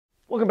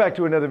Welcome back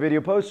to another video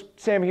post.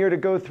 Sam here to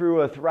go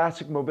through a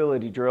thoracic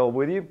mobility drill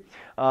with you.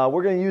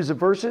 We're going to use the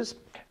verses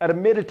at a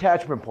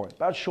mid-attachment point,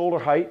 about shoulder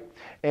height,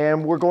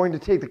 and we're going to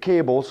take the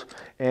cables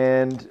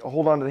and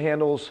hold on to the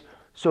handles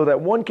so that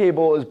one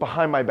cable is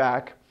behind my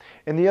back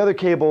and the other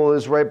cable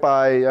is right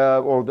by,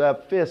 or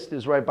that fist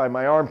is right by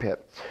my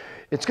armpit.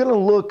 It's going to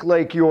look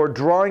like you're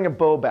drawing a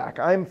bow back.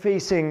 I'm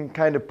facing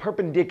kind of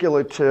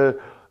perpendicular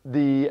to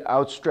the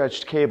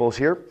outstretched cables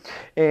here,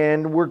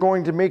 and we're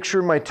going to make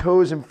sure my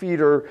toes and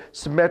feet are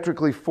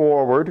symmetrically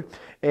forward,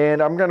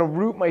 and I'm going to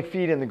root my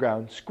feet in the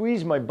ground,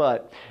 squeeze my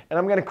butt, and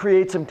I'm going to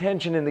create some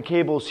tension in the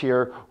cables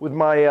here with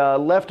my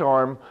left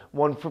arm,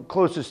 one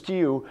closest to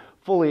you,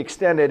 fully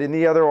extended, and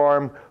the other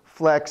arm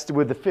flexed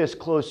with the fist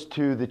close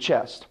to the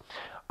chest.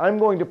 I'm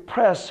going to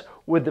press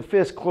with the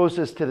fist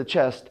closest to the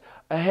chest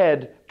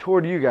ahead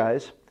toward you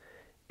guys,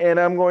 and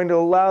I'm going to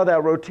allow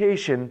that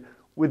rotation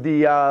with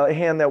the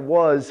hand that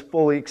was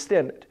fully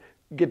extended.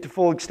 Get to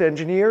full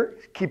extension here,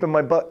 keeping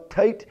my butt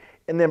tight,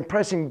 and then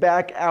pressing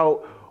back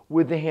out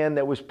with the hand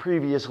that was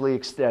previously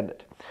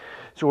extended.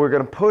 So we're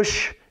going to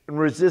push and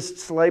resist,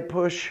 slight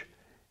push,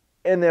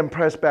 and then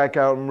press back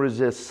out and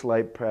resist,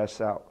 slight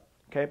press out.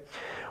 Okay?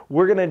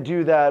 We're going to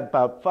do that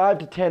about 5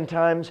 to 10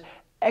 times,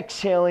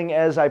 exhaling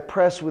as I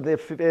press with the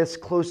fist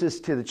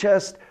closest to the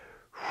chest,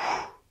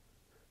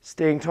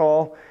 staying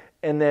tall,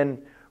 and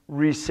then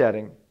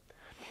resetting.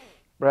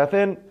 Breath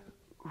in,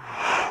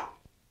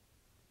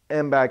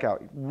 and back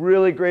out.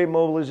 Really great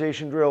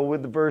mobilization drill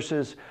with the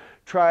verses.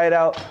 Try it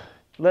out.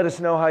 Let us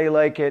know how you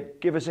like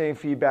it. Give us any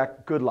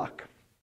feedback. Good luck.